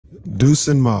Deuce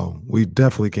and Mo. We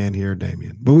definitely can't hear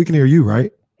Damien, but we can hear you,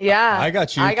 right? Yeah. I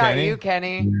got you,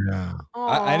 Kenny. Yeah.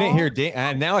 I didn't hear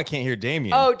now I can't hear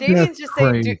Damien. Oh, Damien's just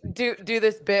saying do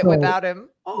this bit without him.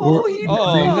 Oh,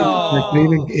 no.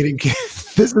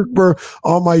 This is for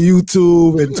all my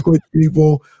YouTube and Twitch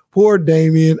people. Poor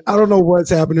Damien. I don't know what's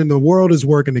happening. The world is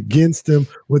working against him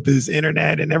with his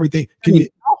internet and everything.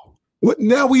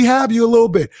 Now we have you a little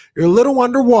bit. You're a little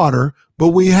underwater, but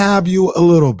we have you a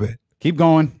little bit. Keep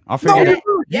going. I'll figure it out.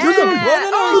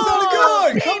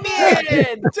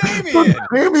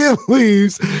 Damien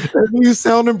leaves, and you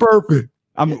sounding perfect.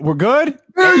 We're good?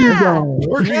 There you go.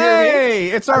 Hey,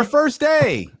 it's our first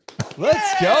day.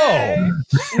 Let's go.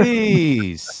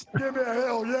 Jeez. Give me a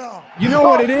hell yeah. You know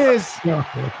what it is?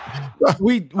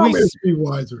 We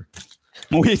wiser.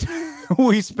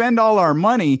 We spend all our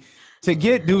money to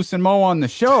get Deuce and Mo on the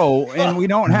show, and we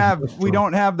don't have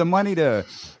the money to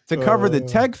cover the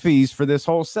tech fees for this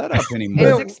whole setup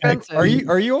anymore. It's expensive.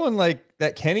 Are you on like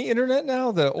that Kenny internet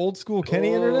now? The old school Kenny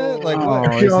internet? Like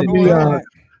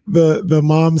the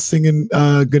mom singing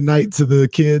goodnight to the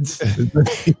kids.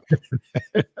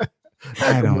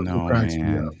 I don't know,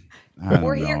 man.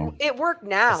 We're here. It worked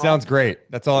now. It sounds great.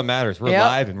 That's all that matters. We're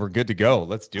live and we're good to go.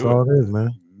 Let's do it. That's all it is, man.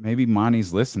 Maybe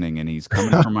Monty's listening and he's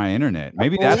coming for my internet.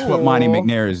 Maybe that's what Monty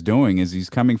McNair is doing, is he's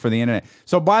coming for the internet.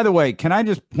 So by the way, can I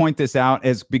just point this out,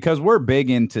 as because we're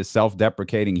big into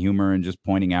self-deprecating humor and just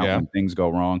pointing out when things go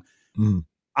wrong.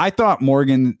 I thought,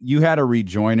 Morgan, you had a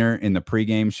rejoiner in the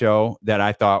pregame show that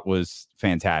I thought was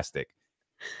fantastic.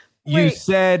 You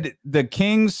said the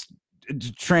Kings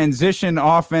transition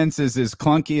offense is as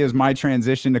clunky as my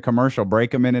transition to commercial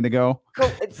break a minute ago.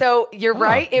 So you're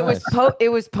right. It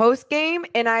was post game,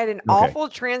 and I had an awful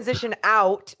transition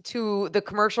out to the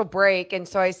commercial break. And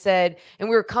so I said, and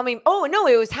we were coming. Oh no,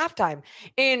 it was halftime,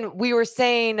 and we were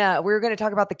saying we were going to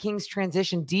talk about the Kings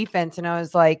transition defense, and I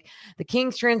was like, the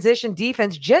Kings transition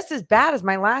defense just as bad as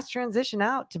my last transition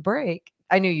out to break.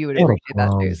 I knew you would appreciate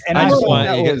that, Deuce. And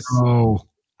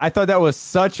I thought that was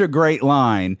such a great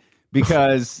line.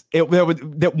 Because there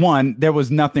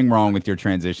was nothing wrong with your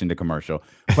transition to commercial,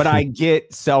 but I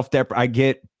get I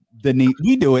get the need.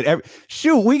 We do it.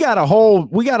 We got a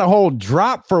whole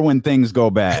drop for when things go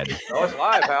bad. Oh, it's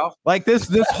live, pal. Like this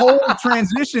whole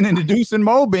transition into Deuce and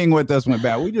Mo being with us went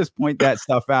bad. We just point that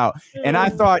stuff out. And I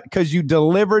thought, because you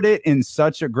delivered it in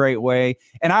such a great way,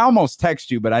 and I almost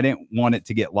text you, but I didn't want it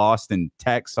to get lost in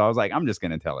text. So I was like, I'm just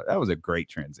going to tell her. That was a great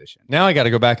transition. Now I got to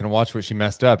go back and watch what she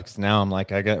messed up, because now I'm like,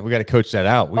 we got to coach that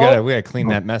out. We got to clean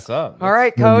that mess up. All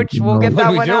right, coach. We'll get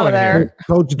that one out of there.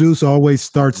 Coach Deuce always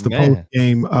starts the post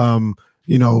game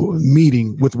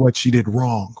meeting with what she did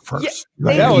wrong first.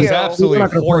 That was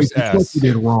absolutely horse ass. What she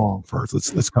did wrong first.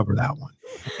 Let's cover that one.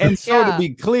 And so to be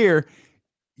clear,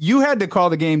 you had to call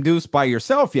the game, Deuce, by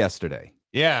yourself yesterday.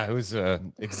 Yeah, it was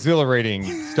an exhilarating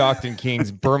Stockton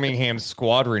Kings Birmingham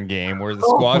Squadron game where the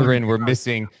Squadron were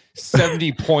missing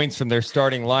 70 points from their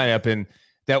starting lineup, and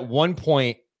that one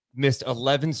point missed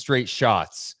 11 straight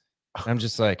shots. I'm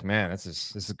just like, man, this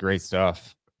is great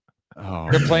stuff.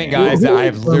 They're playing guys that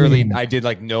I did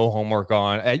like no homework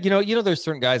on. You know, there's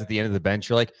certain guys at the end of the bench.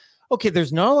 You're like, okay,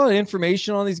 there's not a lot of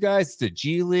information on these guys. It's the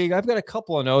G League. I've got a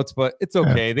couple of notes, but it's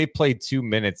okay. They played 2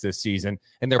 minutes this season,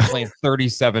 and they're playing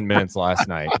 37 minutes last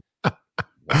night.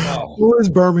 Wow. Who is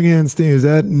Birmingham's team? Is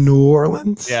that New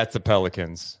Orleans? Yeah, it's the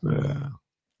Pelicans. Yeah.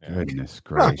 Goodness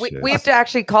gracious. We have to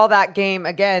actually call that game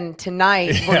again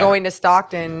tonight. We're going to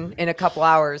Stockton in a couple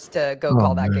hours to go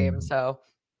call that game. So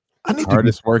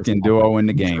hardest working duo in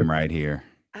the game right here.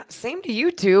 Same to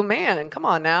you two, man. Come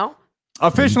on now.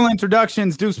 Official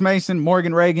introductions: Deuce Mason,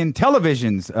 Morgan Reagan.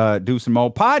 Televisions: Deuce and Mo.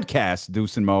 Podcast: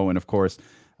 Deuce and Mo, and of course,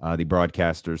 the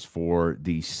broadcasters for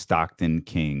the Stockton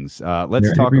Kings.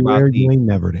 Let's talk about the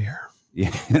never there.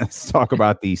 Yeah, let's talk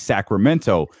about the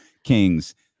Sacramento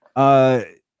Kings.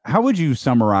 How would you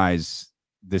summarize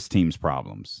this team's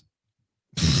problems?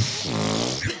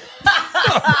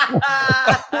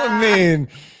 I mean,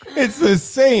 it's the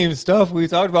same stuff we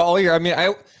talked about all year. I mean,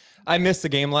 I missed the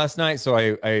game last night, so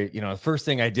I the first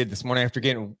thing I did this morning after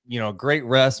getting a great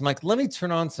rest, I'm like, let me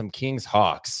turn on some Kings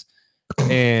Hawks,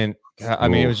 and I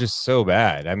mean, it was just so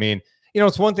bad. I mean,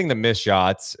 it's one thing to miss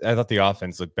shots. I thought the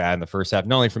offense looked bad in the first half,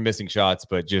 not only for missing shots,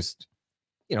 but just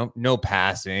no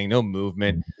passing, no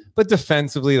movement, but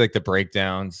defensively, like the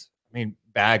breakdowns. I mean,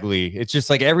 Bagley, it's just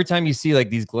like every time you see like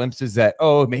these glimpses that,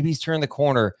 oh, maybe he's turned the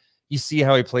corner, you see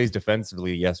how he plays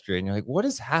defensively yesterday, and you're like, what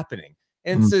is happening?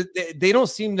 And so they don't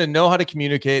seem to know how to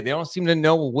communicate. They don't seem to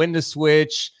know when to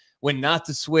switch, when not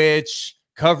to switch,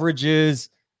 coverages.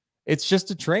 It's just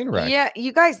a train wreck. Yeah,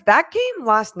 you guys, that game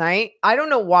last night, I don't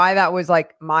know why that was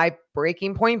like my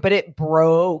breaking point, but it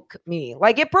broke me.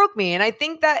 Like it broke me. And I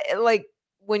think that like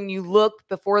when you look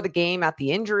before the game at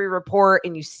the injury report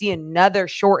and you see another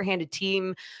shorthanded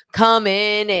team come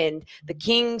in and the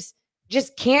Kings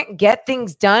just can't get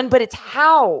things done, but it's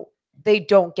how they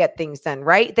don't get things done,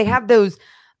 right? They have those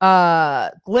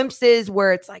glimpses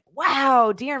where it's like,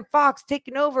 wow, De'Aaron Fox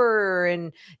taking over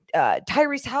and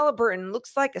Tyrese Halliburton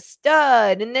looks like a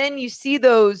stud. And then you see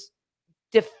those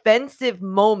defensive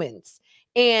moments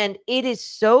and it is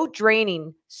so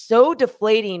draining, so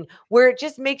deflating, where it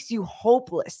just makes you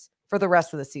hopeless for the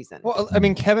rest of the season. Well, I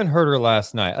mean, Kevin Huerter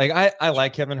last night, like I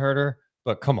like Kevin Huerter,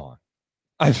 but come on.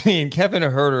 I mean, Kevin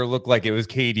Huerter looked like it was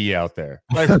KD out there.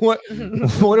 Like,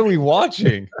 what are we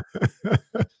watching?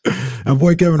 And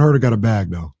boy, Kevin Huerter got a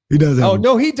bag, though. He does. Oh,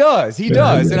 no, he does. He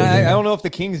does. And I don't know if the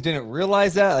Kings didn't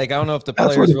realize that. Like, I don't know if the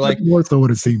players were like. More so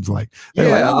what it seems like.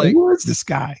 They're like, who is this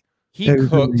guy? He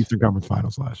cooked the Eastern Conference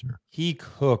Finals last year. He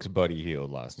cooked Buddy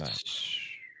Hield last night.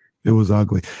 It was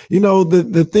ugly. You know,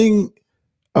 the thing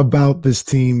about this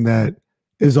team that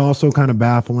is also kind of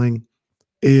baffling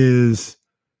is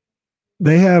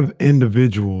they have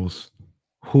individuals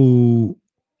who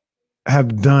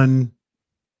have done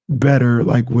better,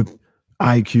 like with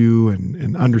IQ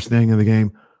and understanding of the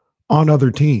game on other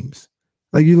teams.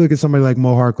 Like you look at somebody like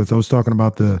Mo Harkless. I was talking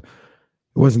about it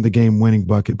wasn't the game-winning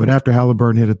bucket, but after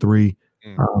Halliburton hit a three,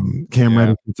 Cam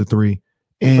Reddish hits a three.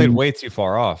 And played way too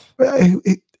far off.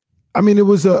 I mean, it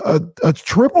was a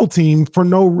triple team for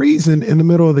no reason in the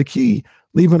middle of the key,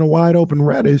 leaving a wide open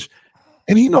Reddish,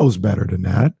 and he knows better than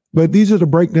that. But these are the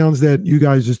breakdowns that you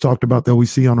guys just talked about that we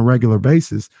see on a regular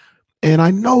basis. And I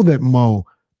know that Mo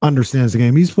understands the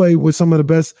game. He's played with some of the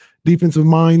best defensive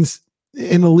minds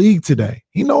in the league today.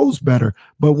 He knows better.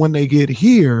 But when they get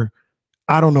here,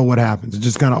 I don't know what happens. It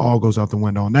just kind of all goes out the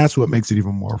window. And that's what makes it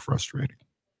even more frustrating.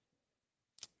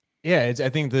 Yeah, I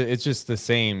think it's just the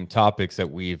same topics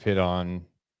that we've hit on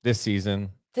this season,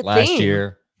 last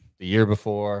year, the year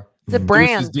before. It's a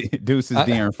brand. Deuce is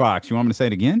De'Aaron Fox. You want me to say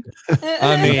it again?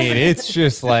 I mean, it's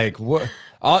just like what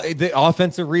the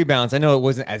offensive rebounds. I know it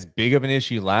wasn't as big of an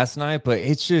issue last night, but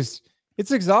it's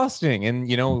exhausting. And,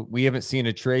 you know, we haven't seen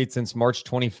a trade since March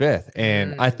 25th.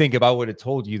 And I think if I would have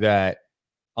told you that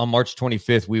on March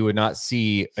 25th, we would not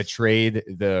see a trade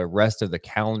the rest of the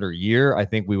calendar year, I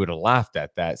think we would have laughed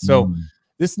at that. So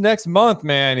this next month,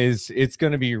 man, it's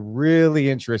going to be really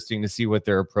interesting to see what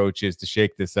their approach is to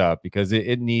shake this up, because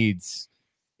it needs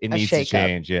to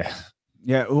change. Yeah.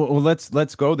 Yeah. Well,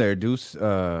 let's go there. Deuce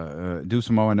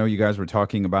Mo, I know you guys were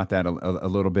talking about that a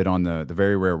little bit on the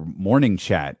very rare morning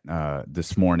chat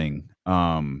this morning.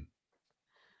 Why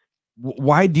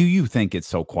do you think it's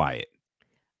so quiet?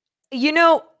 You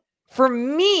know, for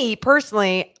me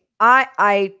personally,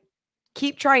 I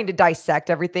keep trying to dissect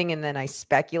everything and then I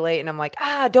speculate and I'm like,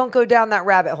 don't go down that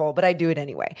rabbit hole, but I do it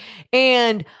anyway.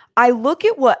 And I look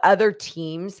at what other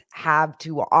teams have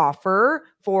to offer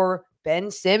for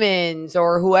Ben Simmons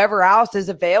or whoever else is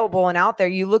available and out there.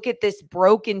 You look at this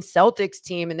broken Celtics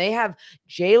team and they have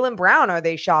Jaylen Brown. Are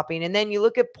they shopping? And then you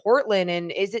look at Portland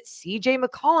and is it CJ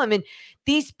McCollum? And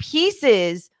these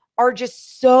pieces are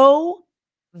just so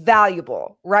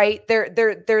valuable, right?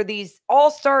 They're these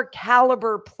all-star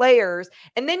caliber players.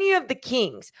 And then you have the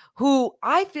Kings, who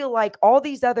I feel like all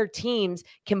these other teams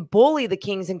can bully the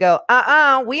Kings and go,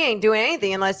 we ain't doing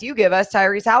anything unless you give us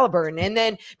Tyrese Halliburton. And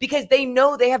then because they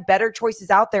know they have better choices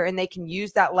out there and they can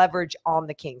use that leverage on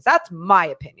the Kings. That's my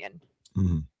opinion.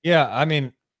 Yeah, I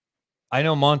mean, I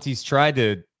know Monty's tried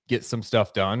to get some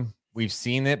stuff done. We've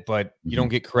seen it, but you don't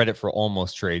get credit for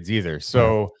almost trades either.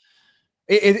 So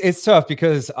it's tough,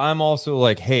 because I'm also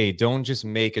like, hey, don't just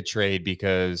make a trade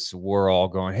because we're all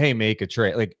going, hey, make a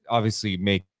trade. Like, obviously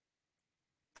make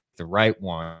the right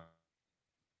one.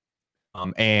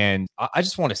 And I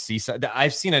just want to see something.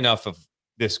 I've seen enough of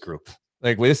this group.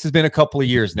 Like, this has been a couple of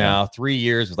years now, 3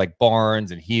 years with like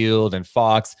Barnes and Hield and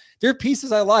Fox. There are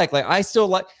pieces I like. Like, I still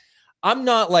like, I'm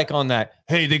not like on that,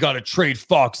 hey, they got to trade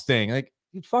Fox thing. Like,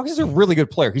 Fox is a really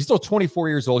good player. He's still 24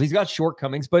 years old. He's got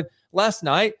shortcomings, but last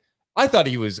night, I thought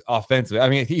he was offensive. I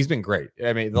mean, he's been great.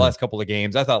 I mean, the last couple of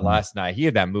games, I thought last night he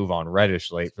had that move on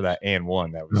Reddish late for that and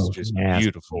one. That was just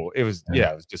beautiful. It was,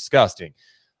 it was disgusting.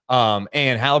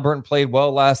 And Halliburton played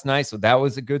well last night, so that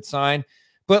was a good sign.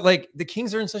 But like, the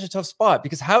Kings are in such a tough spot,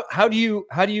 because how do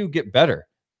you get better?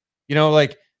 You know,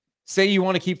 like, say you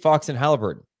want to keep Fox and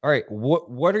Halliburton. All right,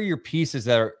 what are your pieces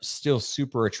that are still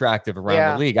super attractive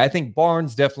around the league? I think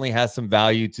Barnes definitely has some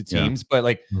value to teams, but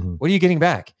like, what are you getting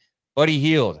back? Buddy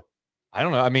Hield. I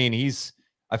don't know. I mean,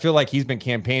 I feel like he's been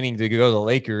campaigning to go to the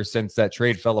Lakers since that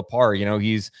trade fell apart. You know,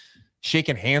 he's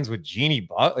shaking hands with Jeannie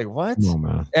Butt. Like, what? No,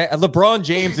 man. LeBron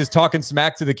James is talking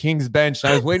smack to the Kings bench.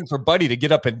 And I was waiting for Buddy to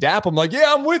get up and dap. I'm like,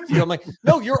 yeah, I'm with you. I'm like,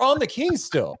 no, you're on the Kings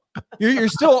still. You're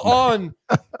still on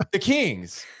the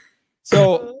Kings.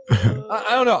 So I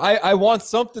don't know. I want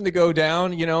something to go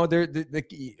down. You know,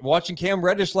 watching Cam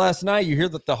Reddish last night, you hear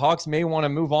that the Hawks may want to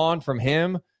move on from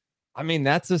him. I mean,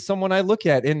 that's just someone I look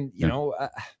at. And, you know,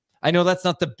 I know that's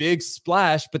not the big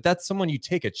splash, but that's someone you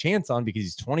take a chance on because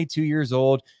he's 22 years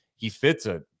old. He fits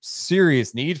a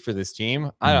serious need for this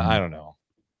team. I don't know.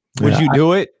 Would you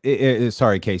do it?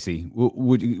 Sorry, Casey.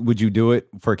 Would you do it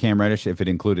for Cam Reddish if it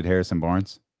included Harrison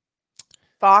Barnes?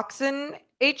 Fox and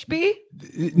HB?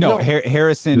 No.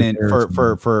 Harrison and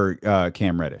for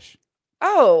Cam Reddish.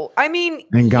 Oh, I mean,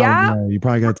 and Gallinari. You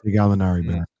probably got to take Gallinari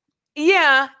back.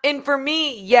 Yeah, and for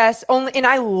me, yes, only, and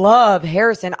I love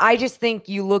Harrison. I just think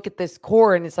you look at this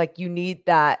core and it's like you need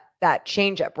that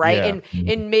changeup, right?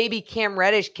 Yeah. And maybe Cam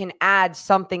Reddish can add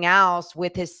something else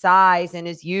with his size and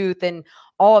his youth, and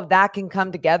all of that can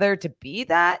come together to be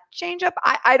that changeup.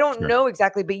 I don't know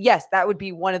exactly, but yes, that would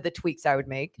be one of the tweaks I would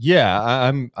make.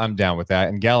 Yeah, I'm down with that.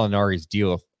 And Gallinari's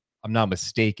deal, if I'm not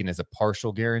mistaken, is a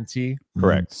partial guarantee.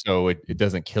 Correct. So it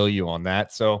doesn't kill you on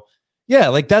that. So yeah,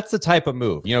 like that's the type of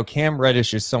move. You know, Cam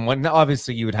Reddish is someone,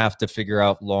 obviously you would have to figure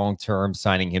out long-term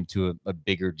signing him to a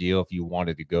bigger deal if you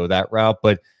wanted to go that route.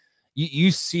 But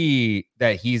you see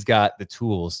that he's got the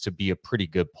tools to be a pretty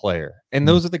good player. And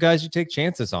those are the guys you take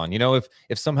chances on. You know,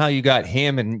 if somehow you got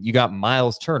him and you got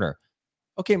Miles Turner.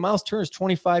 Okay, Miles Turner's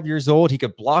 25 years old. He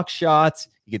could block shots.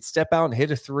 He could step out and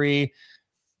hit a three.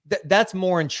 That's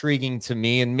more intriguing to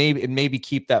me, and maybe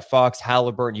keep that Fox,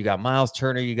 Halliburton. You got Miles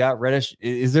Turner, you got Reddish.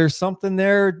 Is there something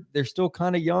there? They're still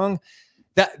kind of young.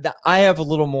 That I have a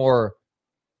little more,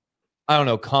 I don't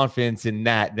know, confidence in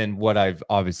that than what I've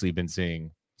obviously been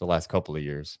seeing the last couple of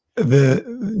years.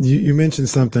 You mentioned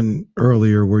something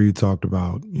earlier where you talked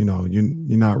about, you know, you're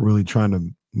not really trying to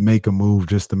make a move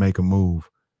just to make a move.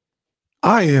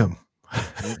 I am.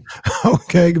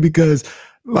 Okay, because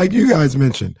like you guys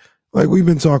mentioned, like we've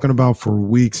been talking about for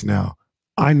weeks now,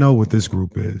 I know what this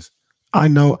group is. I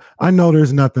know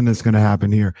there's nothing that's going to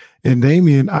happen here. And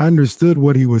Damian, I understood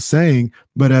what he was saying,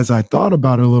 but as I thought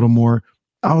about it a little more,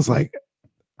 I was like,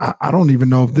 I don't even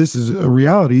know if this is a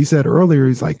reality. He said earlier,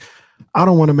 he's like, I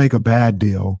don't want to make a bad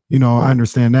deal. You know, I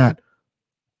understand that.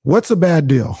 What's a bad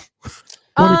deal?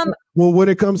 When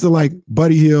it comes to like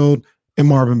Buddy Hield and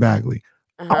Marvin Bagley,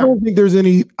 I don't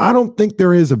think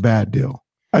there is a bad deal.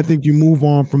 I think you move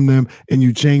on from them and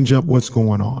you change up what's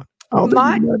going on. I don't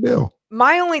think it's a bad deal.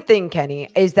 My only thing, Kenny,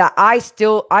 is that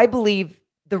I believe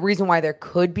the reason why there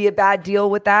could be a bad deal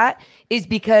with that is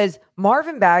because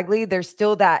Marvin Bagley, there's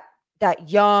still that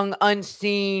young,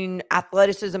 unseen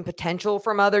athleticism potential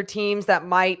from other teams that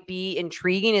might be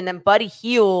intriguing. And then Buddy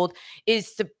Hield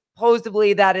is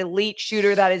supposedly that elite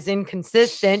shooter that is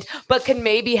inconsistent, but can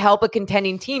maybe help a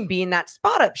contending team being that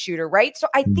spot-up shooter, right? So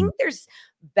I think there's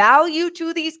value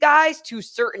to these guys, to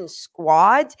certain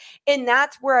squads. And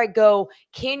that's where I go,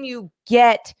 can you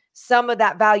get some of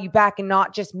that value back and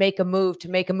not just make a move to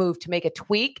make a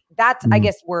tweak? That's, I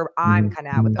guess, where I'm kind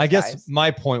of at with those guys.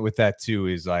 My point with that too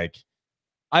is like,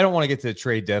 I don't want to get to the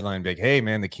trade deadline and be like, hey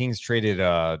man, the Kings traded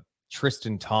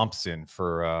Tristan Thompson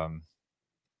for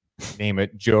name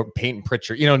it Peyton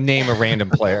Pritchard, you know, name a random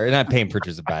player. Not Peyton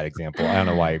Pritchard's a bad example. I don't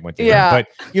know why he went to that,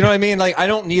 but you know what I mean? Like, I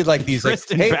don't need like these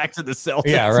Tristan like back to the Celtics.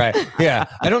 Yeah, right. Yeah.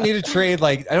 I don't need to trade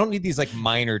like I don't need these like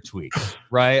minor tweaks,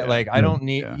 right? Yeah. Like I don't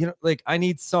need, you know, like I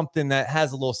need something that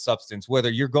has a little substance, whether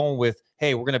you're going with,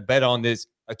 hey, we're gonna bet on this,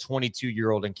 a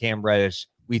 22-year-old in Cam Reddish.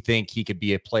 We think he could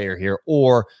be a player here,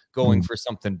 or going for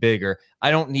something bigger.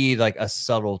 I don't need like a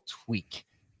subtle tweak.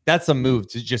 That's a move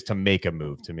to make a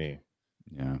move to me.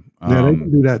 Yeah. Yeah, they can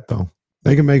do that though.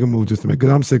 They can make a move just to make,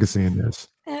 because I'm sick of seeing this.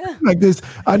 Like this,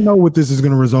 I know what this is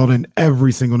going to result in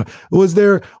every single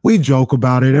night. We joke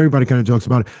about it. Everybody kind of jokes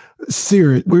about it.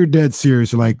 Serious. We're dead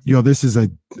serious. Like, yo, this is a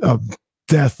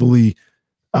deathly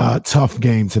tough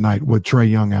game tonight with Trae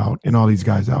Young out and all these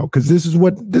guys out. Because this is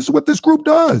what this group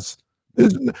does.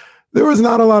 There was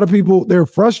not a lot of people. They're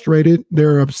frustrated.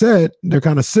 They're upset. They're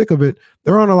kind of sick of it.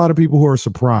 There aren't a lot of people who are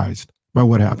surprised by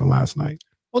what happened last night.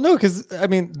 Well, no, because I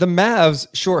mean, the Mavs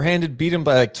shorthanded beat them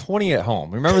by like 20 at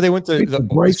home. Remember, they went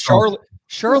to Charlotte.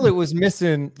 Charlotte was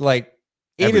missing like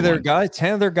 8 of their guys,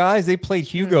 10 of their guys. They played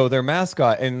Hugo, their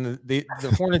mascot, and the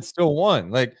Hornets still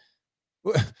won. Like,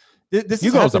 this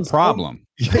Hugo's a problem.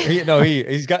 You know,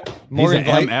 he's got more. He's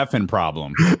an MFing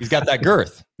problem. He's got that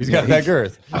girth. He's got that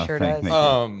girth. Sure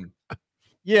does.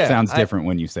 Yeah. Sounds different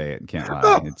when you say it. Can't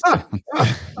lie.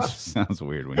 It sounds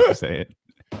weird when you say it.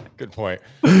 Good point.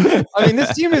 I mean,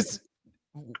 this team is...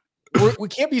 we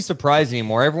can't be surprised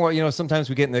anymore. Everyone, you know, sometimes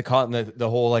we get caught in the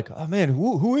whole like, oh man,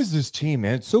 who is this team,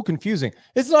 man? It's so confusing.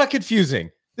 It's not confusing.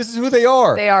 This is who they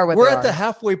are. They are what We're they at are. the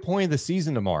halfway point of the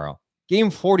season tomorrow. Game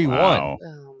 41. Wow.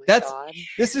 Oh my That's God.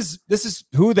 this is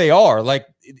who they are. Like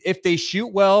if they shoot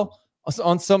well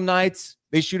on some nights,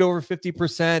 they shoot over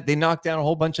 50%. They knock down a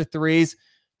whole bunch of threes.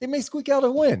 They may squeak out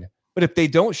a win. But if they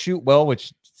don't shoot well,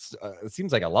 which it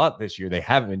seems like a lot this year, they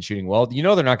haven't been shooting well. You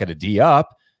know they're not going to D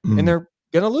up, and they're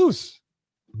going to lose.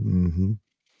 Mm-hmm.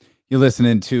 You're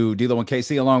listening to D'Lo and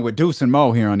KC along with Deuce and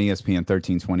Mo here on ESPN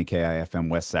 1320 KIFM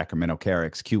West Sacramento,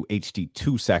 KRXQ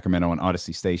HD2 Sacramento, and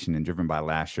Odyssey Station, and driven by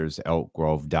Lashers Elk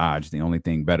Grove Dodge. The only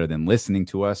thing better than listening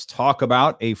to us talk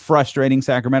about a frustrating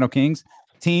Sacramento Kings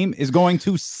team is going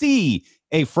to see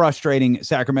a frustrating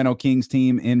Sacramento Kings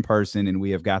team in person, and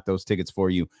we have got those tickets for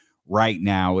you right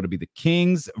now. It'll be the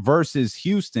Kings versus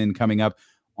Houston coming up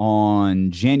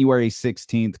on January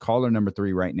 16th. Caller number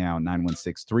 3 right now,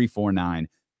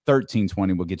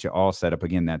 916-349-1320. We'll get you all set up.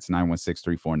 Again, that's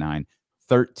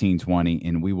 916-349-1320,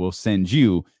 and we will send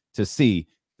you to see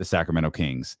the Sacramento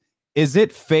Kings. Is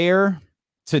it fair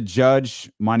to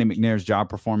judge Monty McNair's job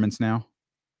performance now?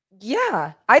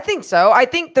 Yeah, I think so. I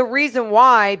think the reason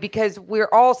why, because we're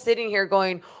all sitting here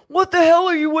going, what the hell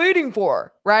are you waiting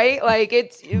for? Right? Like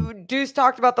Deuce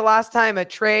talked about the last time a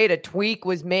tweak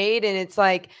was made, and it's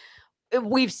like,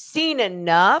 we've seen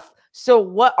enough. So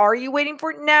what are you waiting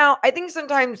for now? I think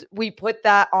sometimes we put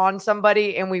that on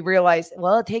somebody and we realize,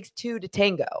 well, it takes two to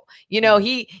tango. You know,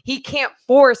 he can't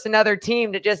force another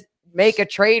team to just make a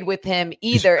trade with him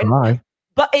either.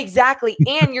 But exactly.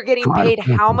 And you're getting paid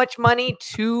how much money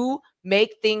to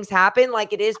make things happen?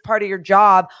 Like, it is part of your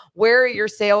job. Where are your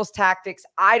sales tactics?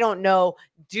 I don't know.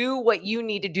 Do what you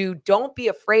need to do. Don't be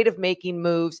afraid of making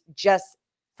moves. Just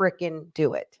freaking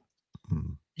do it.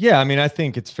 Yeah, I mean, I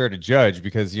think it's fair to judge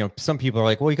because, you know, some people are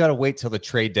like, well, you got to wait till the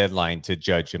trade deadline to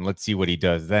judge him. Let's see what he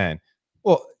does then.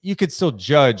 Well, you could still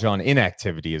judge on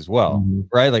inactivity as well,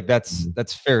 right? Like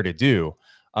that's fair to do.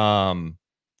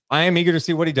 I am eager to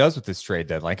see what he does with this trade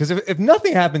deadline, because if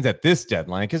nothing happens at this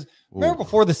deadline, because remember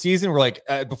before the season, we're like,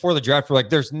 before the draft, we're like,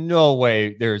 there's no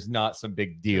way there's not some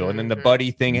big deal. And then the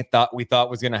Buddy thing we thought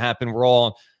was going to happen.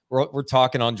 We're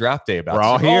talking on draft day about it. We're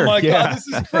all here. Oh my God, this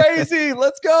is crazy.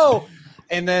 Let's go.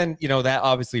 And then, you know, that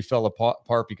obviously fell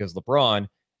apart because LeBron.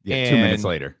 Yeah, 2 minutes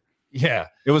later. Yeah.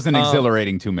 It was an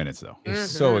exhilarating 2 minutes, though. It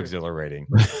was so exhilarating.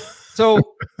 So,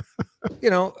 you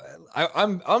know,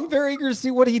 I'm very eager to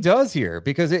see what he does here,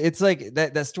 because it's like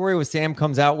that story with Sam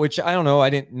comes out, which I don't know. I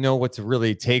didn't know what to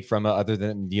really take from it other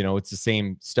than, you know, it's the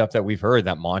same stuff that we've heard,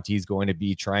 that Monty's going to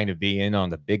be trying to be in on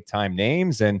the big time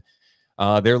names, and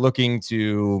they're looking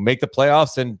to make the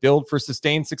playoffs and build for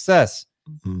sustained success.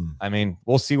 I mean,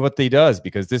 we'll see what he does,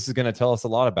 because this is going to tell us a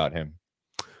lot about him.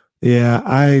 Yeah,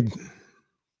 I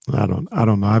don't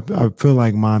know. I feel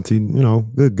like Monty, you know,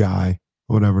 good guy,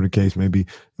 whatever the case may be,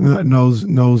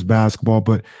 knows basketball,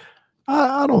 but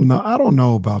I don't know. I don't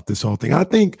know about this whole thing. I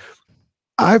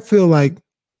feel like,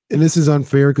 and this is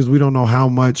unfair because we don't know how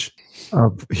much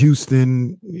of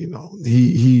Houston, you know,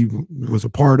 he was a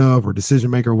part of, or decision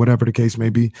maker, or whatever the case may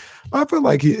be. I feel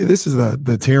like this is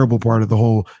the terrible part of the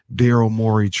whole Daryl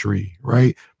Morey tree,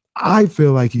 right? I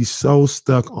feel like he's so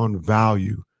stuck on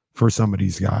value for some of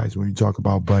these guys when you talk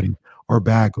about Buddy or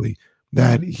Bagley,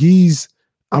 that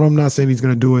I'm not saying he's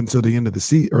going to do it until the end of the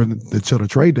season or until the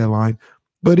trade deadline,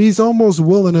 but he's almost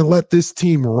willing to let this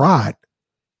team rot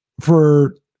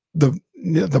for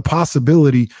the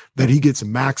possibility that he gets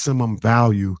maximum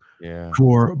value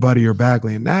for Buddy or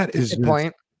Bagley. And that is good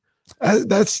point.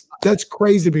 That's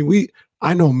crazy to me.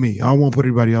 I know me, I won't put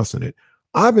anybody else in it.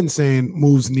 I've been saying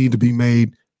moves need to be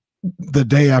made the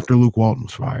day after Luke Walton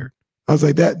was fired. I was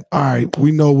like, that, all right,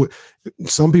 we know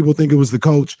some people think it was the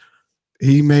coach.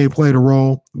 He may have played a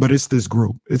role, but it's this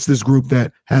group. It's this group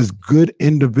that has good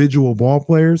individual ball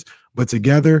players, but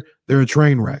together they're a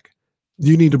train wreck.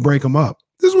 You need to break them up.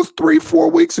 This was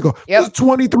 3-4 weeks ago. This was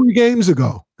 23 games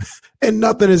ago, and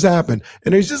nothing has happened.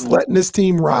 And they're just letting this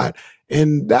team ride.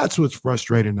 And that's what's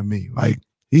frustrating to me. Like,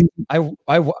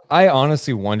 I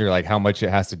honestly wonder, like, how much it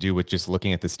has to do with just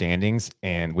looking at the standings,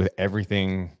 and with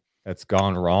everything that's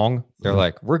gone wrong, they're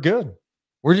like, we're good.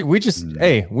 We just,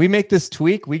 hey, we make this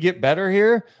tweak, we get better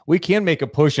here, we can make a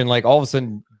push and, like, all of a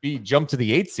sudden jump to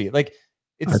the 8th seed. Like,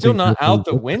 it's still not out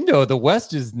the window. The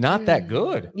West is not that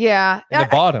good. Yeah. The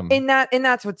bottom. And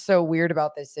that's what's so weird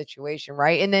about this situation,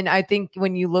 right? And then I think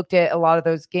when you looked at a lot of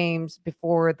those games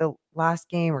before the last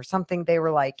game or something, they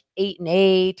were like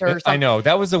 8-8 or something. I know.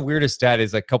 That was the weirdest stat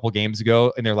is like a couple games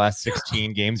ago in their last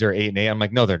 16 games, they're 8-8. I'm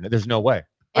like, no, there's no way.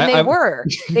 And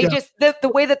they just the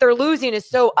way that they're losing is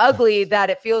so ugly that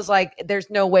it feels like there's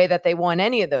no way that they won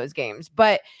any of those games.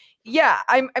 But yeah,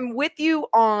 I'm with you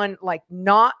on like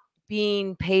not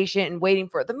being patient and waiting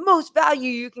for the most value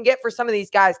you can get for some of these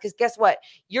guys. Because guess what?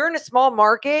 You're in a small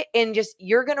market and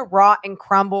you're going to rot and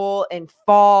crumble and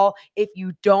fall if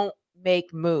you don't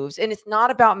make moves. And it's not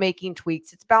about making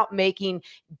tweaks. It's about making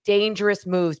dangerous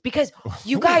moves because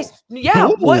you guys,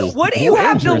 what do you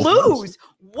have to lose?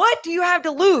 What do you have to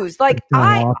lose? Like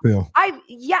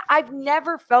I've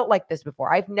never felt like this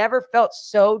before. I've never felt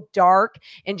so dark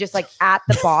and just like at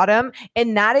the bottom.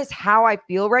 And that is how I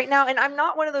feel right now. And I'm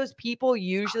not one of those people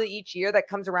usually each year that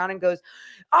comes around and goes,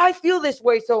 I feel this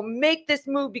way, so make this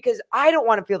move because I don't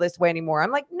want to feel this way anymore.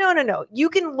 I'm like, no. You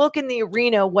can look in the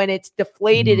arena when it's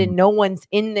deflated and no one's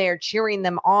in there cheering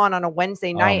them on a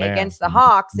Wednesday night against the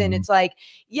Hawks. And it's like,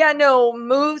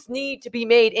 moves need to be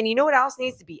made. And you know what else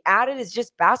needs to be added is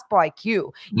just basketball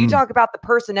IQ. You talk about the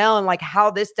personnel and like how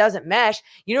this doesn't mesh.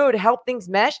 You know what would help things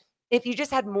mesh? If you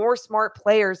just had more smart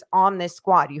players on this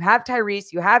squad. You have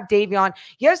Tyrese, you have Davion,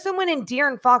 you have someone in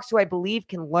De'Aaron Fox who I believe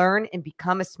can learn and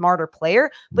become a smarter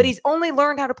player, but he's only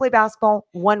learned how to play basketball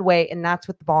one way, and that's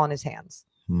with the ball in his hands.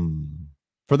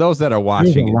 For those that are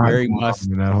watching,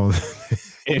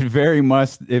 it very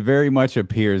much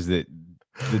appears that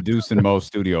the Deuce and Mo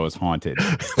studio is haunted.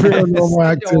 Paranormal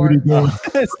activity.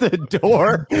 It's the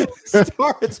door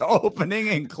starts opening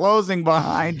and closing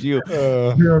behind you.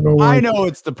 I know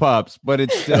it's the pups, but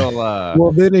it's still.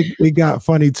 Well, then it got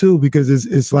funny too because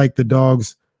it's like the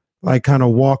dogs like kind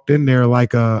of walked in there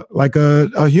like a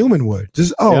human would.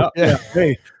 Just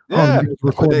hey. Yeah,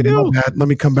 recording. Let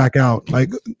me come back out. Like,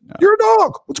 you're a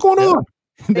dog. What's going on?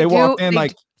 They walked in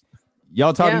like,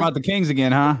 y'all talking about the Kings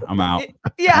again, huh? I'm out.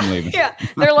 I'm leaving.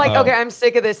 They're like, okay, I'm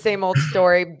sick of this same old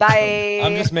story. Bye.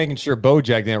 I'm just making sure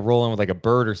Bojack didn't roll in with like a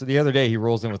bird or so. The other day he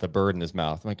rolls in with a bird in his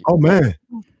mouth. I'm like, oh man,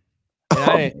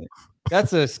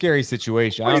 that's a scary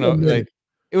situation. I don't know. Like,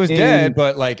 it was dead,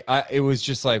 but like, it was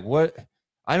just like, what?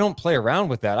 I don't play around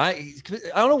with that. I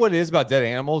don't know what it is about dead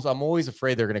animals. I'm always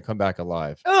afraid they're going to come back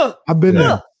alive. I've been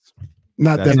there.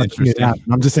 Not that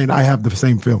I'm just saying I have the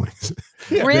same feelings.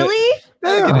 Really?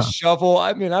 Get a shovel.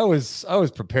 I mean, I was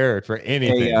prepared for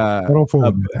anything. I don't fool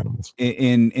with animals.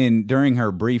 During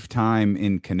her brief time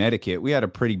in Connecticut, we had a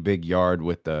pretty big yard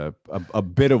with a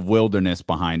bit of wilderness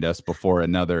behind us before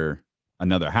another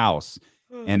house,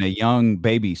 and a young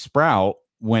baby sprout.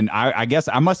 When I guess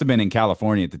I must have been in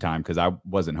California at the time because I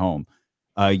wasn't home.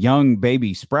 A young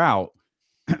baby sprout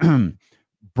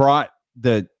brought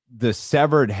the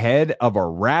severed head of a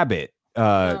rabbit to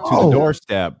the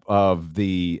doorstep of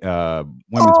the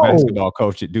women's basketball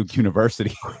coach at Duke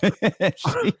University.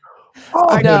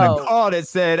 I got a call that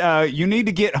said, you need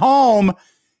to get home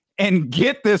and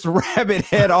get this rabbit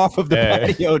head off of the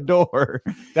patio door.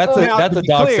 That's a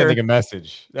dog sending a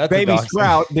message. That's baby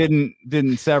sprout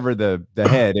didn't sever the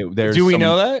head. Do we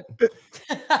know that?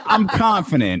 I'm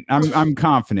confident. I'm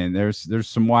confident. There's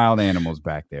some wild animals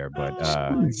back there, but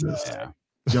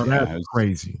Yo, that's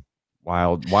crazy.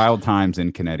 Wild times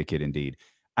in Connecticut, indeed.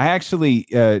 I actually,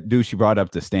 Deuce, you brought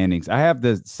up the standings. I have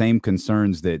the same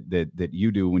concerns that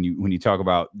you do when you talk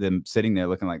about them sitting there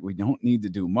looking like we don't need to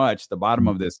do much. The bottom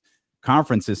of this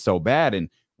conference is so bad, and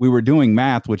we were doing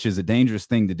math, which is a dangerous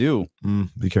thing to do.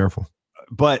 Be careful.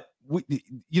 But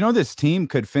this team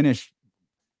could finish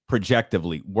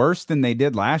projectively worse than they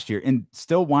did last year and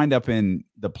still wind up in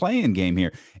the play-in game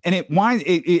here. And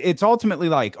it's ultimately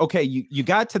like, okay, you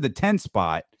got to the 10th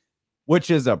spot,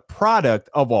 which is a product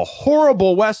of a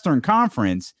horrible Western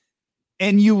Conference,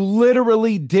 and you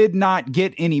literally did not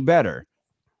get any better.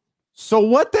 So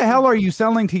what the hell are you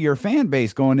selling to your fan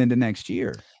base going into next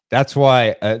year? That's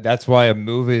why a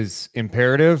move is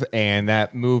imperative, and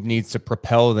that move needs to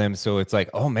propel them. So it's like,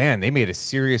 oh man, they made a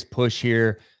serious push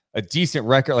here, a decent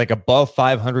record, like above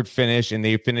 500 finish, and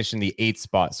they finished in the 8th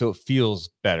spot. So it feels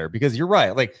better because you're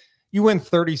right. Like you win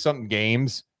 30 something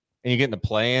games and you get in the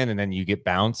play-in and then you get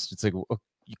bounced. It's like, oh,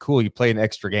 cool. You play an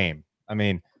extra game. I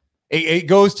mean, it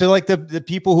goes to like the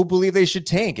people who believe they should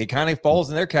tank. It kind of falls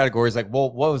in their categories. Like,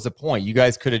 well, what was the point? You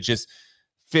guys could have just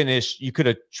finished. You could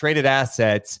have traded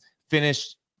assets,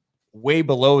 finished way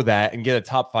below that, and get a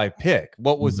top 5 pick.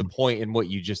 What was the point in what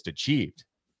you just achieved?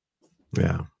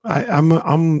 Yeah,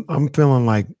 I'm feeling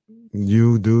like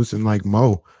you, Deuce, and like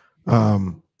Mo.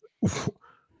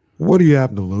 what do you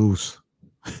have to lose?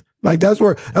 Like that's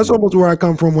almost where I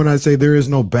come from when I say there is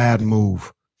no bad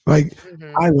move. Like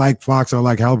I like Fox, I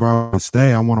like Halliburton to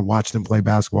stay. I want to watch them play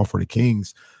basketball for the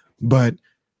Kings. But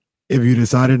if you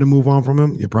decided to move on from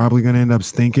him, you're probably going to end up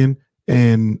stinking.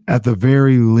 And at the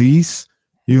very least,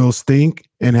 you'll stink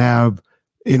and have,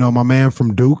 my man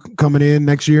from Duke coming in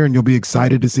next year, and you'll be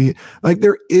excited to see it. Like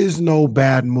there is no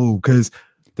bad move because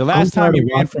the last time he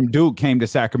ran from Duke came to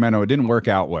Sacramento, it didn't work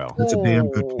out well. That's a damn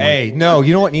good point. Hey, no,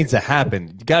 you know what needs to happen?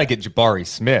 You got to get Jabari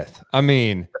Smith. I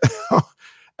mean,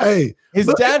 hey, his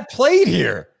dad played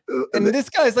here, and this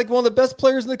guy's like one of the best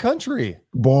players in the country.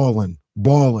 Balling.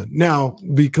 Now,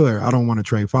 be clear, I don't want to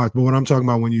trade Fox, but what I'm talking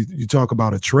about when you talk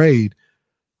about a trade,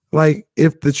 like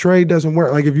if the trade doesn't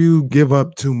work, like if you give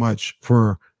up too much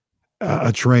for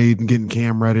a trade and getting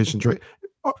Cam Reddish and trade,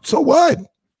 so what?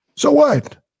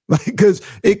 Like, because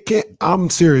it can't. I'm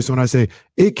serious when I say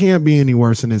it can't be any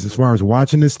worse than this. As far as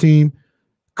watching this team,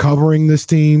 covering this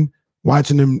team,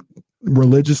 watching them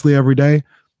religiously every day,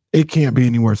 it can't be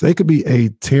any worse. They could be a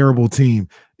terrible team,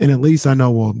 and at least I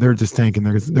know. Well, they're just tanking.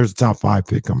 There's a top 5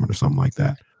 pick coming or something like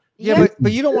that. Yeah,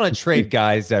 but you don't want to trade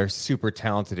guys that are super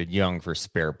talented and young for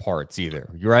spare parts either.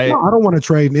 You're right. No, I don't want to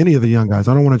trade any of the young guys.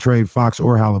 I don't want to trade Fox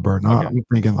or Halliburton. Okay. I'm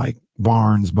thinking like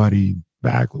Barnes, Buddy,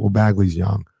 Bagley's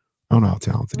young. I don't know how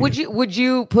talented. Would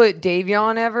you put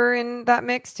Davion ever in that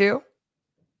mix too?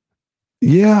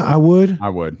 Yeah, I would.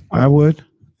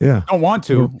 Yeah. I don't want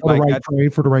to. For the right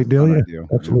trade for the right deal. Yeah,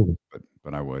 absolutely.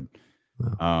 But I would.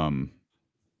 And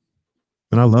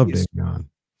I love Davion.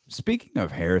 Speaking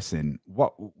of Harrison,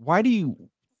 why do you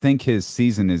think his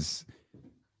season is,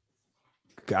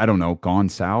 I don't know, gone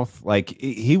south? Like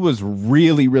he was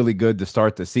really, really good to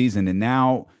start the season, and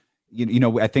now,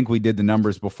 I think we did the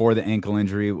numbers before the ankle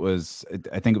injury.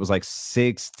 I think it was like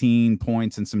 16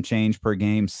 points and some change per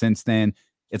game. Since then,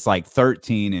 it's like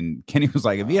 13. And Kenny was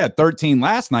like, if he had 13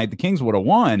 last night, the Kings would have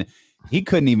won. He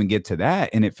couldn't even get to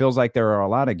that, and it feels like there are a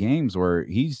lot of games where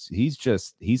he's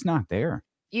not there.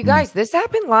 You guys, this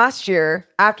happened last year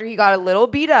after he got a little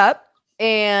beat up,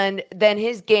 and then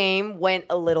his game went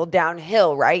a little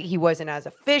downhill, right? He wasn't as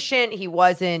efficient. He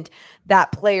wasn't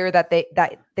that player that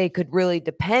they could really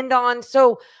depend on.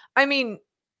 So, I mean,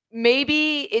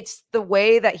 maybe it's the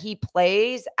way that he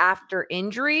plays after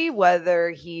injury, whether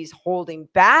he's holding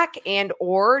back and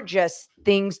or just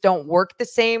things don't work the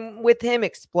same with him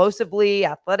explosively,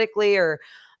 athletically, or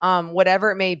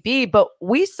whatever it may be. But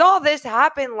we saw this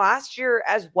happen last year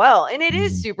as well. And it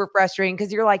is super frustrating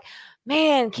because you're like,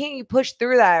 man, can't you push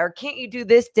through that? Or can't you do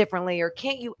this differently? Or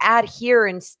can't you add here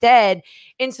instead?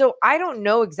 And so I don't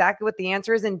know exactly what the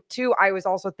answer is. And 2, I was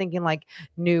also thinking like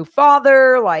new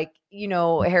father, like,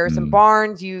 Harrison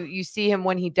Barnes, you see him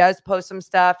when he does post some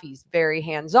stuff. He's very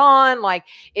hands-on. Like,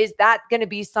 is that going to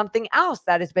be something else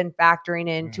that has been factoring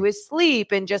into his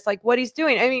sleep and just like what he's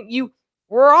doing? I mean,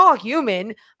 we're all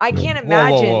human. I can't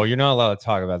imagine. Whoa. You're not allowed to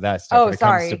talk about that stuff when it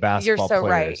comes to basketball You're so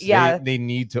players. Right. Yeah. They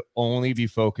need to only be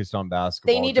focused on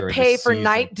basketball. They need to pay for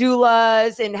night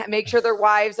doulas and make sure their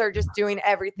wives are just doing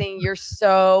everything. You're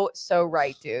so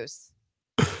right, Deuce.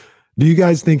 Do you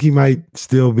guys think he might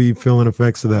still be feeling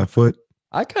effects of that foot?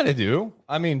 I kind of do.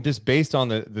 I mean, just based on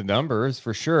the numbers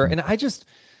for sure. And I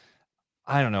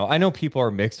don't know. I know people are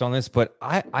mixed on this, but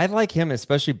I like him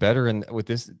especially better with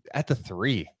this at the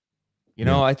 3.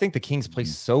 I think the Kings play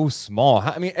so small.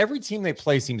 I mean, every team they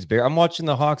play seems bigger. I'm watching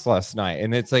the Hawks last night,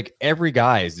 and it's like every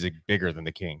guy is bigger than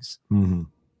the Kings. And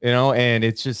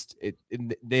it's just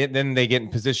then they get in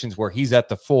positions where he's at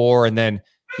the 4, and then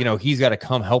he's got to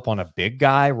come help on a big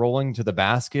guy rolling to the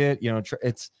basket.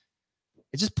 It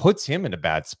just puts him in a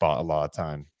bad spot a lot of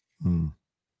time.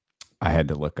 I had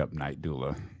to look up night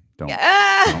doula. Don't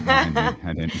mind me.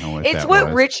 I didn't know what it's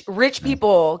what was. rich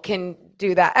people can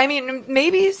do that. I mean,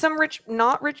 maybe some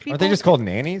not rich people. Are they just called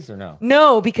nannies or no?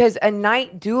 No, because a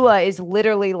night doula is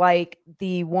literally like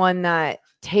the one that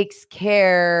takes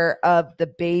care of the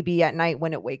baby at night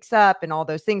when it wakes up and all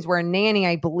those things. Where a nanny,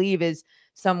 I believe, is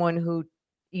someone who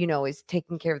is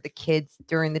taking care of the kids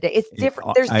during the day. It's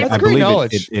different. There's different. I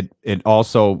believe it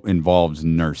also involves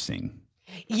nursing.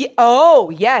 Yeah, oh,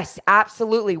 yes,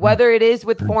 absolutely. Whether it is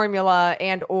with formula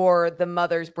and or the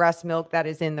mother's breast milk that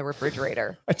is in the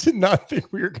refrigerator. I did not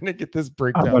think we were going to get this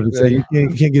breakdown. I was about to say, you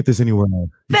can't get this anywhere else.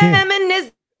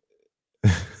 Feminism.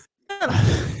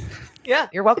 Yeah,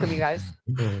 you're welcome, you guys.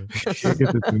 And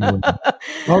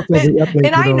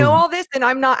I know all this, and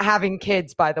I'm not having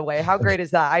kids, by the way. How great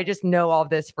is that? I just know all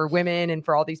this for women and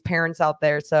for all these parents out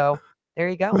there. So There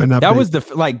you go. That was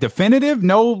definitive.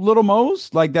 No little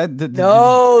Mo's like that.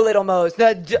 No little Mo's.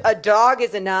 A dog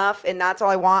is enough, and that's all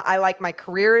I want. I like my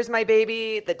career is my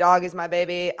baby. The dog is my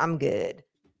baby. I'm good.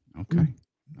 Okay.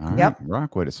 All right.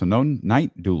 Rock with it. So no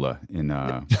night doula in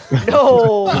no.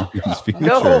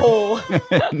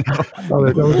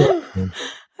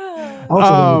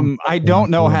 I don't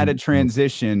know how to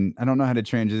transition. I don't know how to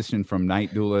transition from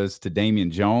night doulas to Damian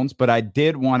Jones, but I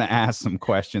did want to ask some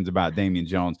questions about Damian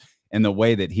Jones and the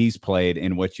way that he's played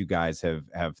and what you guys have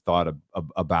thought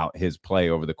about his play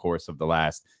over the course of the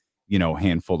last,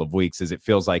 handful of weeks, as it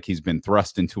feels like he's been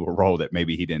thrust into a role that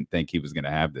maybe he didn't think he was going to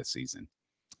have this season.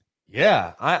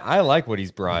 Yeah, I like what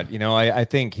he's brought. I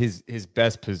think his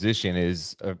best position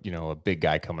is a big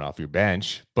guy coming off your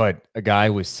bench, but a guy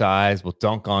with size will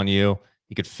dunk on you.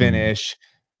 He could finish.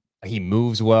 He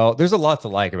moves well. There's a lot to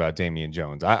like about Damian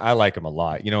Jones. I like him a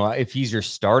lot. If he's your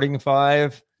starting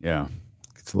five,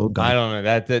 it's a little dumb. I don't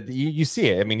know that you see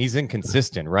it. I mean, he's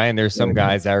inconsistent, right? And there's some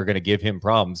guys that are going to give him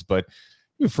problems, but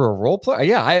for a role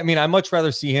player, I much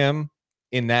rather see him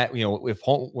in that.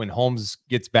 When Holmes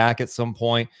gets back at some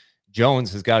point,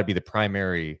 Jones has got to be the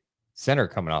primary center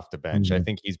coming off the bench. I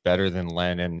think he's better than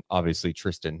Len and obviously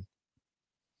Tristan.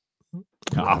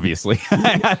 Obviously.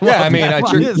 Tristan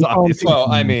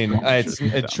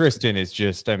is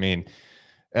just,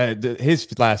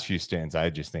 his last few stands, I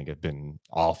just think have been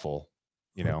awful.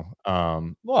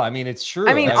 It's true.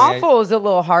 Awful is a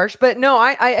little harsh, but no,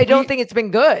 I don't think it's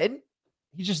been good.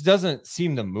 He just doesn't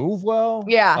seem to move well.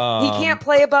 Yeah, he can't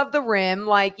play above the rim.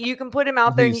 Like, you can put him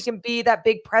out there and he can be that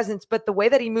big presence, but the way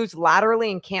that he moves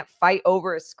laterally and can't fight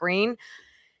over a screen,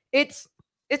 he's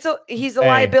a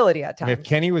liability at times. If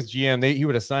Kenny was GM, he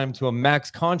would assign him to a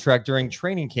max contract during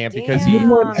training camp because he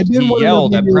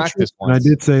yelled at practice once. I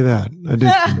did say that.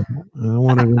 I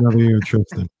wanted another year of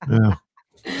Tristan. Yeah.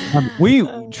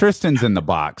 Tristan's in the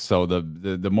box, so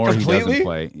the more he doesn't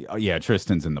play,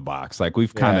 Tristan's in the box. Like,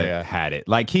 we've kind of had it.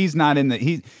 Like, he's not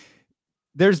in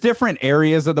there's different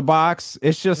areas of the box.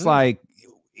 It's just like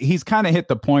he's kind of hit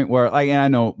the point where, like, and I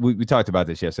know we talked about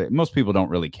this yesterday. Most people don't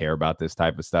really care about this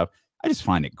type of stuff. I just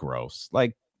find it gross.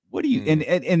 Like, what do you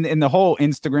and the whole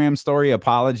Instagram story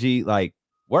apology, like,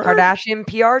 word? Kardashian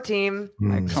PR team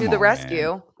to the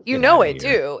rescue. Man. You know it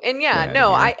too. And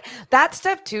that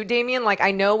stuff too, Damian, like, I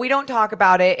know we don't talk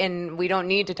about it and we don't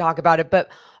need to talk about it,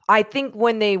 but I think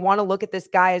when they want to look at this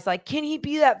guy as like, can he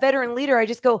be that veteran leader? I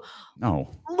just go, no,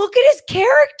 look at his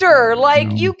character. Like,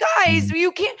 you guys,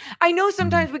 you can't, I know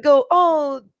sometimes we go,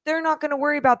 oh, they're not going to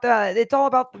worry about that. It's all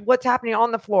about what's happening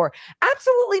on the floor.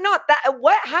 Absolutely not. That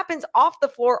what happens off the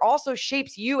floor also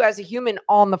shapes you as a human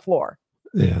on the floor.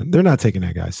 Yeah, they're not taking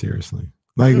that guy seriously.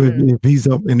 Like, if he's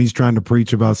up and he's trying to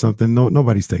preach about something,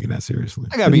 nobody's taking that seriously.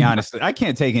 I gotta be honest. I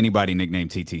can't take anybody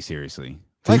nicknamed TT seriously.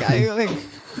 Like,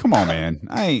 come on, man.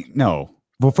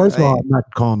 Well, first of all, I'm not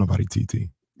calling nobody TT.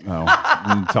 Well,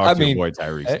 talk to your boy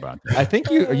Tyrese about that. I think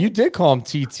you did call him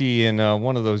TT in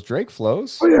one of those Drake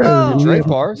flows. Drake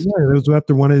bars. Yeah, it was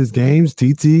after one of his games.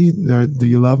 TT, do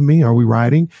you love me? Are we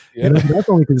riding? Yeah. And that's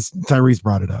only because Tyrese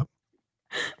brought it up.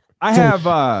 I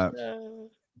have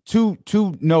two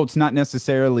notes, not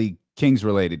necessarily Kings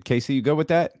related. Casey, you good with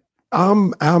that?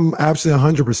 I'm absolutely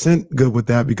 100% good with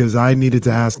that because I needed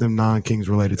to ask them non-Kings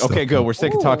related stuff. Okay, good. We're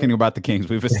sick of talking about the Kings.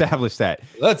 We've established that.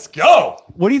 Let's go.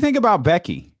 What do you think about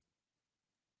Becky?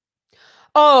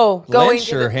 Oh,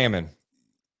 Lynch or Hammond?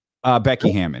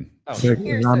 Becky Hammond.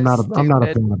 I'm not a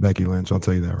fan of Becky Lynch. I'll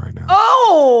tell you that right now.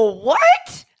 Oh,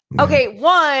 what? Yeah. Okay,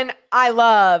 one, I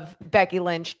love Becky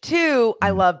Lynch. Two, I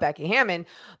love Becky Hammond.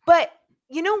 But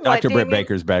you know what, Dr. Britt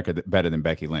Baker's better than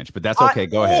Becky Lynch, but that's okay.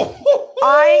 Go ahead.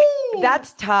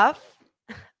 That's tough.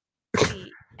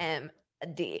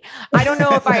 DMD. I don't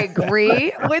know if I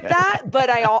agree with that, but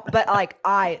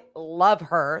I love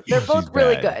her. They're both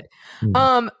really good.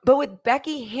 But with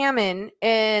Becky Hammond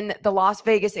and the Las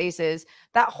Vegas Aces,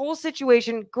 that whole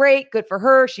situation, great, good for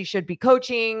her. She should be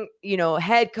coaching,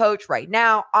 head coach right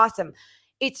now. Awesome.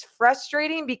 It's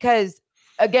frustrating because,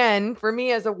 again, for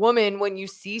me as a woman, when you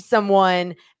see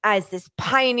someone as this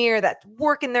pioneer that's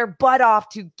working their butt off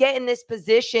to get in this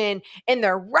position and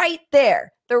they're right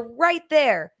there.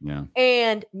 Yeah.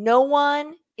 And no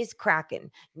one is cracking.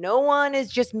 No one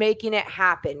is just making it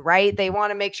happen, right? They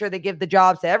want to make sure they give the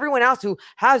jobs to everyone else who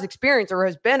has experience or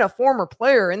has been a former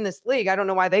player in this league. I don't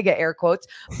know why they get air quotes,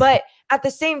 but at the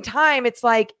same time, it's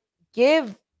like,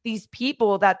 give these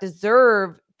people that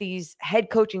deserve these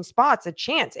head coaching spots a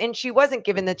chance. And she wasn't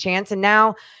given the chance. And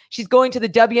now she's going to the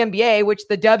WNBA, which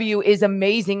the W is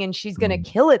amazing and she's going to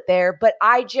kill it there. But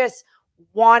I just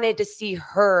wanted to see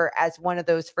her as one of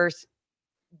those first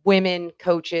women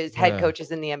coaches, head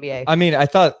coaches in the NBA. I mean, I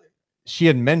thought she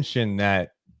had mentioned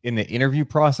that in the interview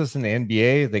process in the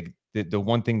NBA, like the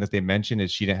one thing that they mentioned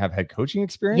is she didn't have head coaching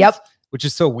experience. Yep. Which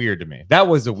is so weird to me. That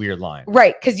was a weird line.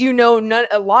 Right. Because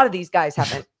a lot of these guys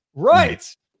haven't. Right.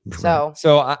 So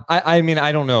I mean,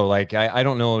 I don't know. Like, I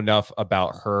don't know enough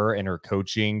about her and her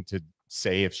coaching to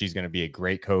say if she's going to be a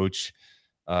great coach.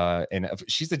 And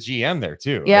she's a GM there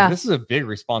too. Yeah. Like, this is a big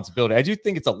responsibility. I do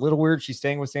think it's a little weird she's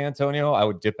staying with San Antonio. I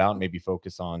would dip out and maybe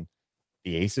focus on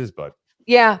the Aces, but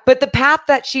yeah, but the path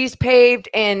that she's paved,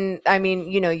 and I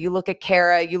mean, you look at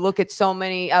Kara, you look at so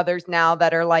many others now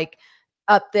that are like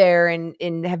up there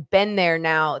and have been there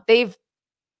now. They've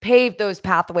paved those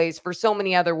pathways for so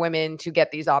many other women to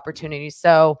get these opportunities.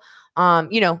 So,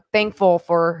 thankful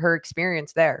for her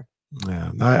experience there.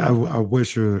 Yeah, I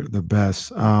wish her the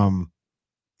best.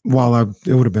 While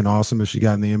it would have been awesome if she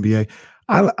got in the NBA,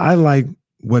 I like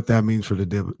what that means for the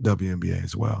WNBA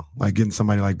as well. Like getting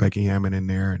somebody like Becky Hammond in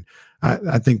there, and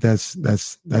I think that's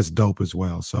dope as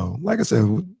well. So, like I said,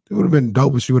 it would have been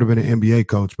dope if she would have been an NBA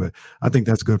coach, but I think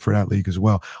that's good for that league as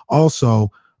well.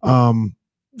 Also,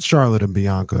 Charlotte and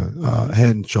Bianca,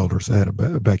 head and shoulders ahead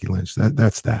of Becky Lynch.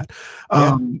 That's that.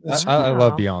 I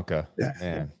love Bianca. Yeah,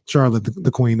 man. Charlotte,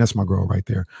 the queen. That's my girl right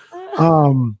there.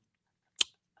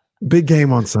 Big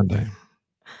game on Sunday.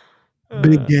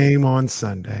 Big game on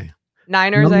Sunday.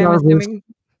 Niners, I'm assuming.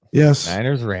 Yes.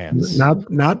 Niners, Rams.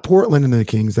 Not Portland and the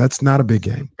Kings. That's not a big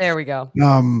game. There we go.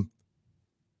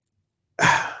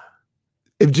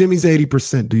 If Jimmy's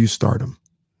 80%, do you start him?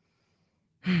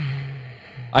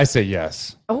 I say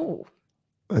yes. Oh.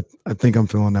 I think I'm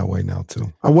feeling that way now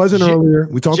too. I wasn't earlier.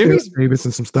 We talked to Davis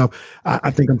and some stuff.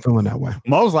 I think I'm feeling that way.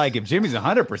 Mo's like, if Jimmy's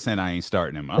 100%, I ain't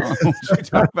starting him. I don't know what you're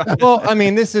talking about. Well, I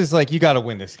mean, this is like, you got to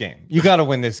win this game. You got to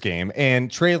win this game.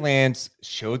 And Trey Lance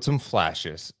showed some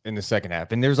flashes in the second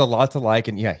half, and there's a lot to like.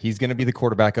 And yeah, he's going to be the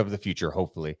quarterback of the future,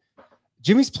 hopefully.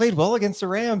 Jimmy's played well against the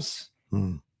Rams.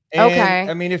 And, okay.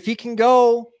 I mean, if he can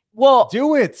go, well,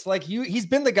 do it. Like he's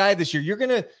been the guy this year. You're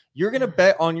gonna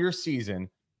bet on your season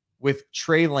with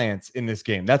Trey Lance in this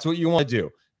game. That's what you want to do.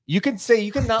 You can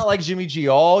not like Jimmy G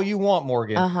all you want,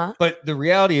 Morgan. But the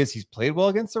reality is he's played well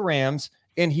against the Rams,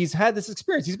 and he's had this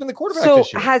experience. He's been the quarterback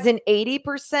this year. So has an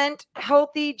 80%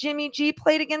 healthy Jimmy G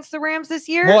played against the Rams this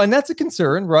year? Well, and that's a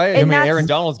concern, right? I mean, Aaron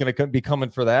Donald's going to be coming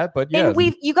for that, but yeah. And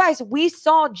we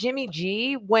saw Jimmy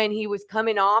G when he was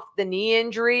coming off the knee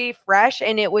injury fresh,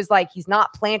 and it was like he's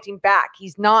not planting back.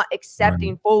 He's not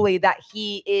accepting fully that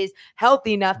he is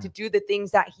healthy enough to do the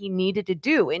things that he needed to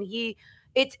do. And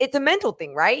it's a mental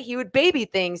thing, right? He would baby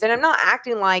things, and I'm not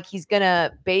acting like he's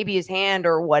gonna baby his hand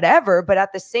or whatever, but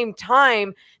at the same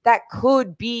time, that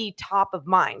could be top of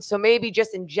mind. So maybe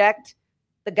just inject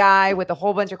the guy with a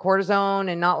whole bunch of cortisone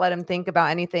and not let him think about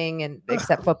anything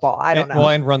except football. I don't know. Well,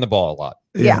 and run the ball a lot.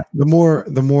 Yeah. The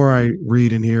more I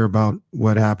read and hear about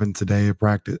what happened today at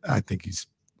practice, I think he's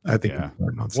starting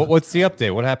on Sunday. What's the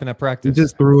update? What happened at practice? He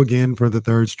just threw again for the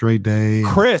third straight day.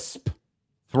 Crisp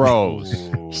throws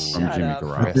from Jimmy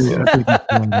I think he's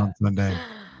playing on Sunday.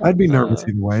 I'd be nervous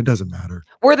either way. It doesn't matter.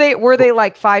 Were they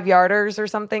like 5-yarders or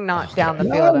something? Not down the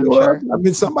field, I'm sure. I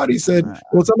mean, somebody said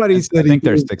I think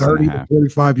they're 30 to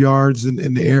 45 yards in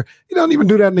the air. You don't even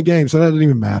do that in the game, so that doesn't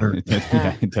even matter.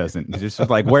 Yeah, it doesn't. It's just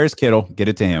like, where's Kittle? Get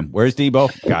it to him. Where's Debo?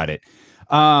 Got it.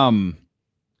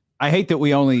 I hate that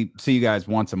we only see you guys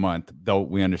once a month, though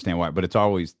we understand why, but it's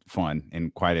always fun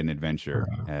and quite an adventure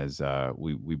as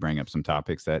we bring up some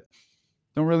topics that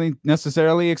don't really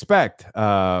necessarily expect,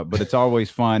 but it's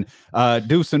always fun.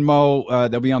 Deuce and Mo,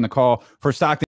 they'll be on the call for Stockton.